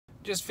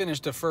just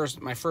finished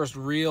my first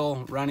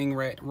real running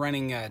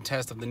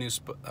test of the new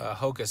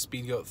Hoka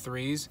Speedgoat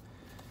 3s.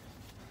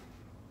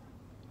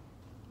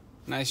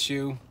 Nice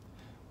shoe.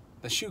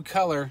 The shoe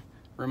color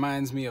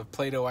reminds me of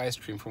Play-Doh ice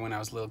cream from when I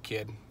was a little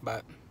kid,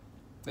 but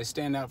they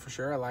stand out for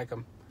sure. I like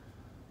them.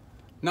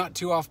 Not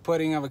too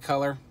off-putting of a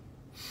color.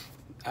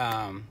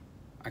 I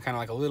kind of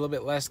like a little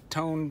bit less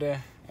toned,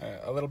 a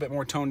little bit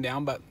more toned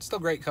down, but still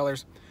great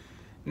colors.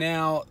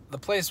 Now, the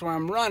place where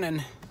I'm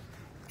running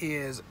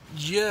is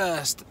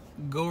just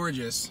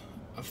gorgeous.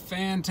 A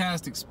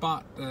fantastic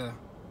spot to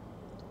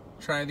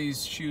try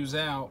these shoes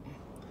out.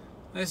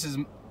 This is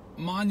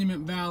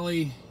Monument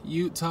Valley,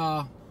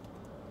 Utah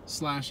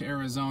 /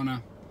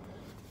 Arizona.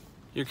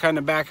 You're kind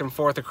of back and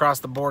forth across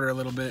the border a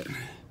little bit.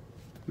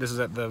 This is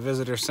at the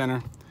visitor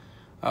center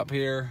up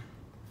here.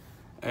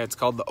 It's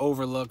called the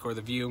Overlook or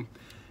the View.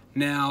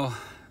 Now,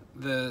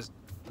 the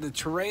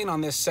terrain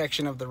on this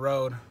section of the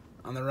road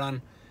on the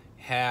run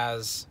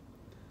has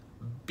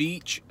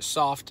beach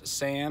soft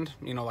sand,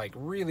 you know, like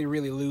really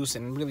loose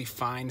and really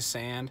fine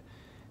sand.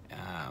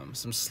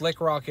 Some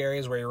slick rock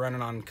areas where you're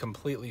running on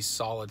completely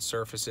solid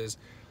surfaces.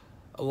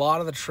 A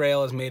lot of the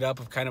trail is made up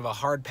of kind of a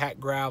hard packed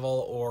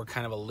gravel or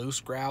kind of a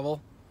loose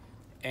gravel,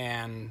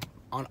 and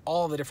on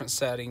all the different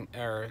segments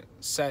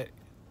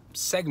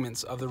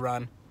of the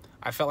run,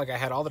 I felt like I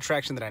had all the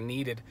traction that I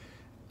needed.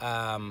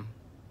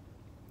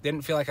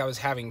 Didn't feel like I was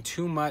having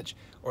too much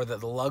or that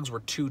the lugs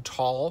were too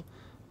tall.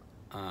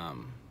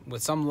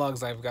 With some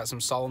lugs, I've got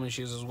some Solomon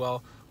shoes as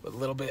well, but a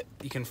little bit,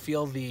 you can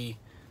feel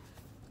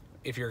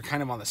if you're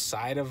kind of on the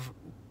side of,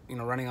 you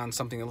know, running on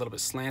something a little bit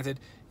slanted,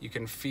 you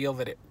can feel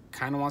that it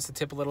kind of wants to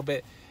tip a little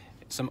bit.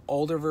 Some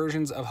older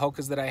versions of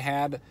Hokas that I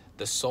had,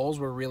 the soles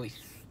were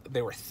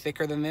they were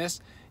thicker than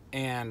this,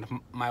 and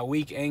my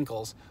weak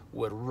ankles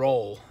would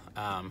roll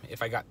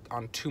if I got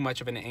on too much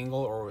of an angle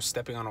or was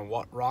stepping on a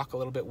rock a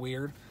little bit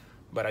weird.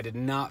 But I did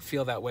not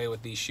feel that way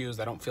with these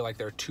shoes. I don't feel like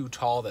they're too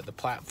tall, that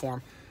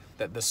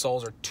the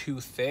soles are too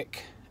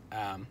thick.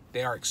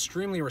 They are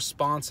extremely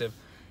responsive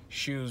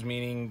shoes,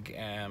 meaning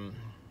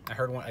I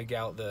heard a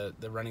gal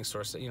at the running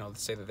store say,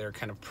 say that they're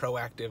kind of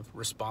proactive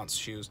response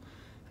shoes,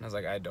 and I was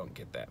like, I don't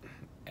get that.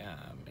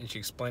 And she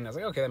explained. I was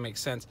like, okay, that makes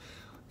sense.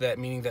 That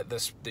meaning that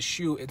the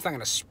shoe, it's not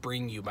going to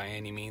spring you by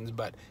any means,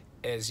 but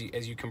as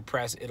you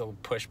compress, it'll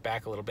push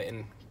back a little bit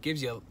and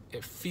gives you.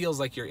 It feels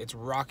like it's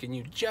rocking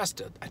you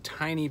just a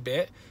tiny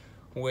bit,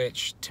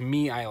 which to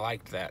me, I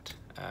liked that.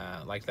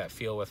 Like that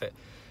feel with it.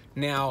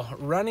 Now,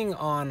 running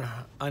on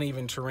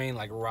uneven terrain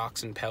like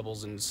rocks and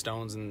pebbles and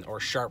stones or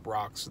sharp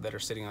rocks that are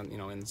sitting on,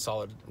 in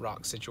solid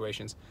rock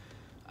situations,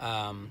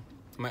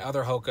 my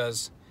other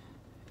Hokas,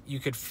 you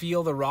could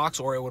feel the rocks,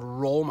 or it would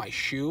roll my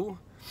shoe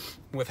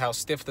with how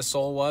stiff the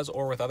sole was,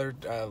 or with other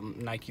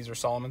Nikes or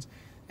Solomons.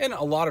 And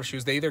a lot of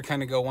shoes, they either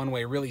kind of go one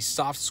way, really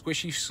soft,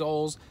 squishy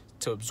soles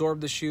to absorb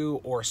the shoe,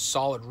 or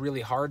solid,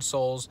 really hard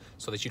soles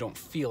so that you don't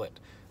feel it.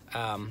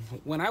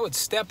 When I would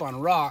step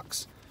on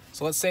rocks,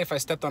 so let's say if I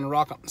stepped on a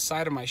rock on the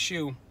side of my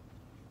shoe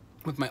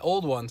with my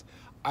old ones,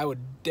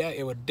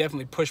 it would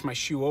definitely push my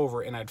shoe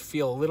over, and I'd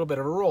feel a little bit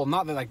of a roll.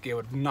 Not that like it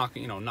would knock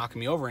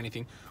me over or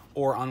anything,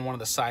 or on one of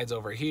the sides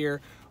over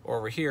here or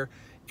over here.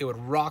 It would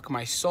rock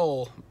my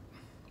sole,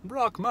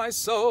 but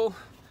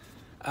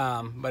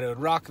it would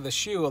rock the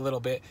shoe a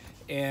little bit,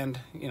 and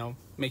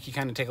make you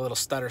kind of take a little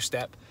stutter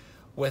step.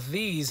 With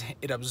these,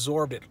 it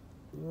absorbed it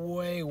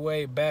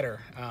way better.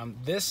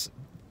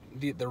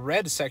 The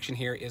red section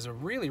here is a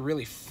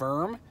really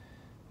firm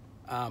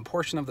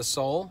portion of the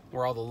sole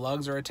where all the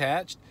lugs are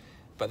attached,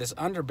 but this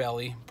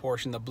underbelly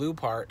portion, the blue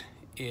part,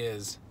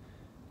 is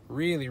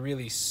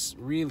really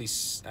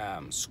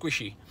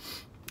squishy.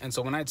 And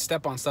so when I'd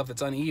step on stuff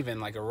that's uneven,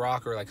 like a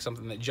rock or like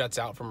something that juts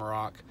out from a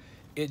rock,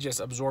 it just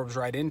absorbs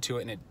right into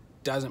it, and it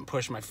doesn't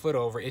push my foot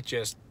over. It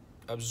just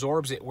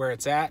absorbs it where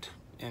it's at,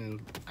 and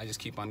I just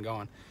keep on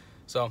going.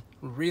 So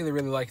really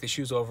like the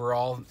shoes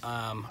overall.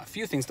 A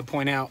few things to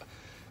point out.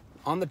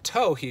 On the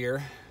toe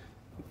here,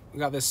 we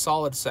got this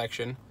solid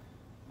section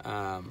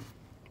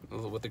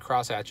with the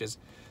cross hatches.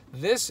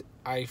 This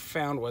I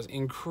found was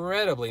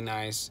incredibly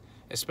nice,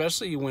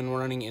 especially when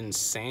running in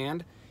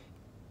sand.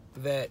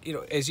 That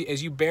as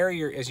you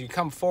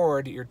come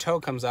forward, your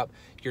toe comes up.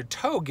 Your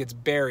toe gets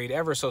buried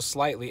ever so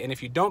slightly, and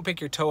if you don't pick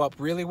your toe up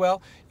really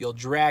well, you'll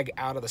drag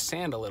out of the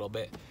sand a little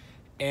bit.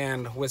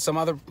 And with some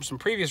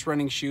previous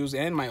running shoes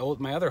and my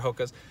other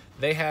Hokas,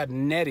 they had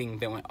netting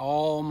that went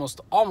almost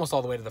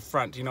all the way to the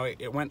front.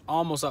 It went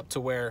almost up to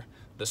where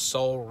the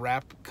sole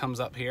wrap comes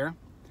up here,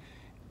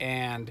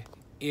 and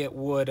it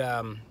would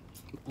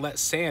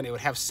it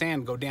would have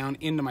sand go down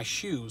into my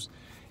shoes,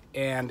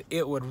 and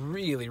it would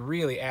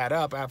really add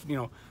up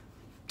after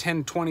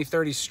 10, 20,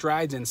 30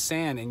 strides in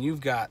sand, and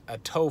you've got a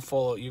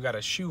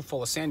shoe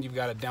full of sand you've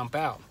got to dump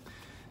out.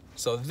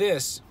 So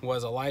this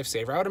was a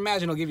lifesaver. I would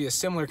imagine it'll give you a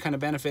similar kind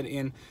of benefit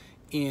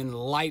in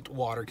light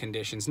water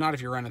conditions. Not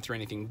if you're running through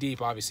anything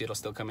deep. Obviously, it'll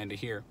still come into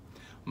here.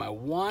 The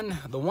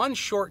one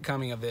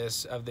shortcoming of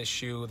this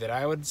shoe that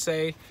I would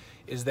say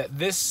is that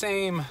this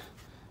same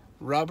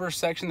rubber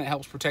section that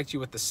helps protect you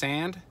with the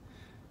sand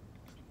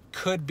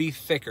could be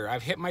thicker. I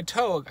hit my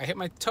toe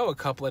a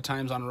couple of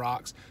times on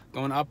rocks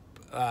going up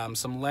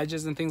some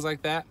ledges and things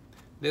like that.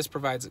 This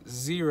provides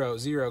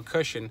zero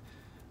cushion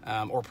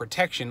or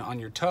protection on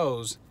your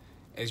toes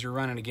as you're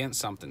running against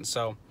something.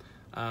 So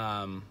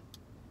some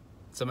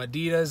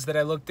Adidas that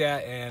I looked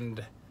at,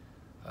 and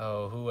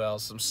who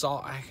else? Some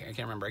Salt. I can't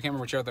remember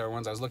which other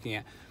ones I was looking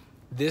at.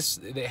 This,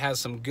 it has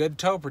some good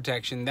toe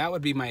protection. That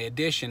would be my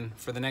addition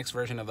for the next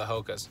version of the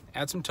Hokas.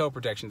 Add some toe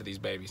protection to these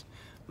babies.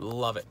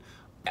 Love it.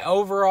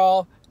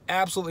 Overall,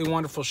 absolutely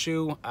wonderful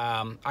shoe.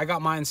 I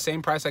got mine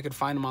same price I could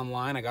find them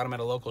online. I got them at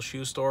a local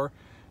shoe store,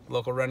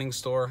 local running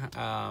store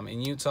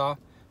in Utah.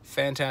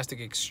 Fantastic.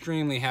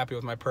 Extremely happy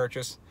with my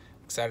purchase.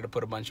 Excited to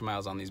put a bunch of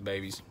miles on these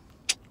babies.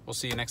 We'll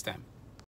see you next time.